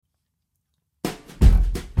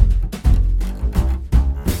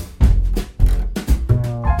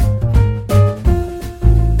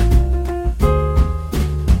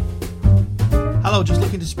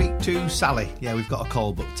to Sally. Yeah, we've got a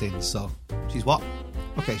call booked in, so... She's what?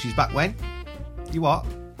 Okay, she's back when? You what?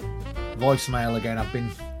 Voicemail again. I've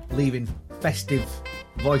been leaving festive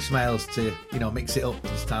voicemails to, mix it up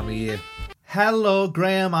this time of year. Hello,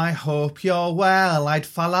 Graham, I hope you're well. I'd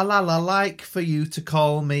like for you to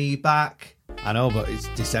call me back. I know, but it's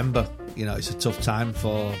December. It's a tough time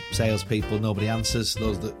for salespeople. Nobody answers.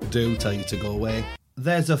 Those that do tell you to go away.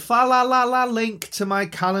 There's a link to my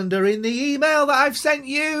calendar in the email that I've sent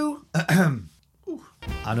you.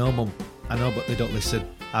 I know, Mum. I know, but they don't listen.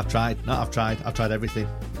 I've tried. I've tried everything.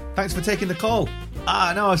 Thanks for taking the call.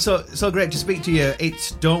 No, so great to speak to you.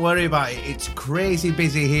 Don't worry about it. It's crazy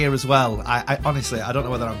busy here as well. I honestly, I don't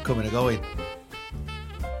know whether I'm coming or going.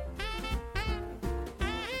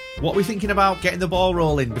 What are we thinking about getting the ball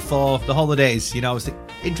rolling before the holidays?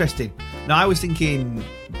 Interesting. No, I was thinking,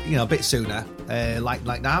 a bit sooner. Like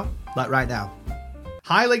now, like right now.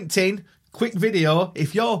 Hi, LinkedIn. Quick video.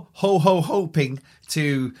 If you're hoping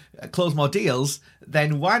to close more deals,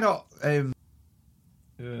 then why not?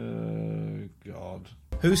 God.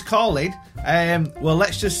 Who's calling? Well,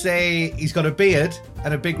 let's just say he's got a beard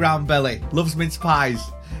and a big round belly. Loves mince pies.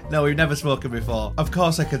 No, we've never spoken before. Of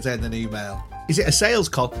course I can send an email. Is it a sales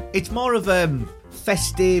call? It's more of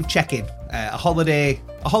festive check-in. A holiday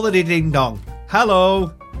ding-dong.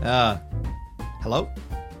 Hello. Hello?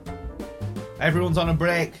 Everyone's on a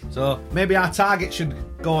break, so maybe our target should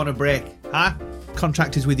go on a break. Huh?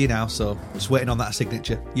 Contract is with you now, so just waiting on that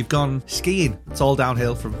signature. You've gone skiing. It's all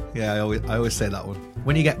downhill from... Yeah, I always say that one.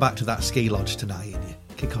 When you get back to that ski lodge tonight and you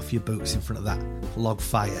kick off your boots in front of that log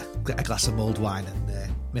fire, get a glass of mulled wine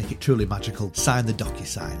and make it truly magical, sign the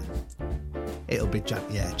DocuSign. It'll be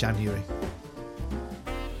January.